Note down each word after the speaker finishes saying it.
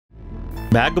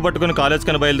Bag పట్టుకుని college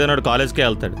కని బయలుదేరినాడు కాలేజ్కే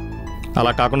వెళ్తాడు.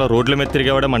 అలా కాకుండా రోడ్ల మీద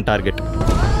తిరిగేవాడే మన టార్గెట్.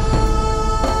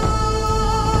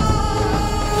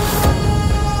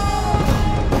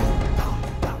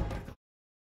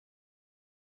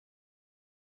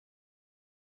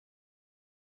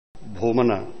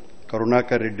 భూమన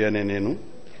కరుణాకర్ రెడ్డి అనే నేను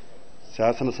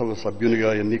శాసనసభ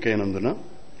సభ్యునిగా ఎన్నికైనందున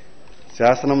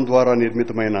శాసనం ద్వారా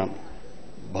నిర్మితమైన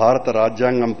భారత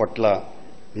రాజ్యాంగం పట్ల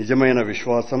నిజమైన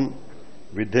విశ్వాసం,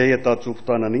 విధేయత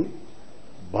చూపుతానని,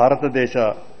 భారతదేశ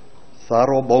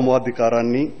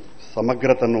సార్వభౌమాధికారాన్ని,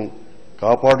 సమగ్రతను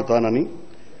కాపాడుతానని,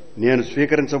 నేను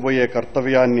స్వీకరించబోయే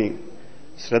కర్తవ్యాన్ని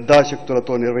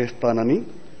శ్రద్ధాశక్తులతో నిర్వహిస్తానని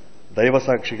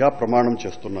దైవసాక్షిగా ప్రమాణం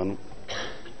చేస్తున్నాను.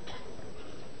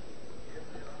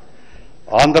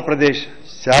 ఆంధ్రప్రదేశ్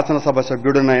శాసనసభ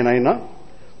సభ్యుడినైన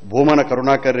భూమన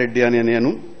కరుణాకర్ రెడ్డి అనే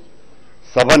నేను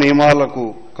సభ నియమాలకు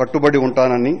కట్టుబడి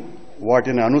ఉంటానని,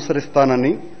 వాటిని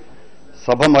అనుసరిస్తానని,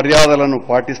 సభ మర్యాదలను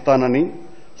పాటిస్తానని,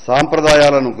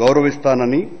 సాంప్రదాయాలను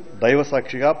గౌరవిస్తానని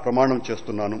దైవసాక్షిగా ప్రమాణం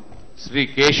చేస్తున్నాను. శ్రీ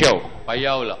కేశవ్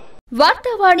పయ్యావుల.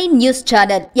 వార్తా వాణి న్యూస్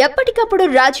ఛానల్ ఎప్పటికప్పుడు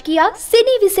రాజకీయ,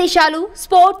 సినీ విశేషాలు,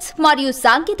 స్పోర్ట్స్ మరియు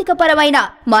సాంకేతిక పరమైన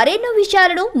మరెన్నో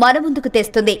విషయాలను మన ముందుకు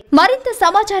తెస్తుంది. మరింత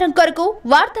సమాచారం కొరకు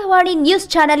వార్తా వాణి న్యూస్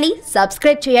ఛానల్ ని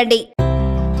సబ్స్క్రైబ్ చేయండి.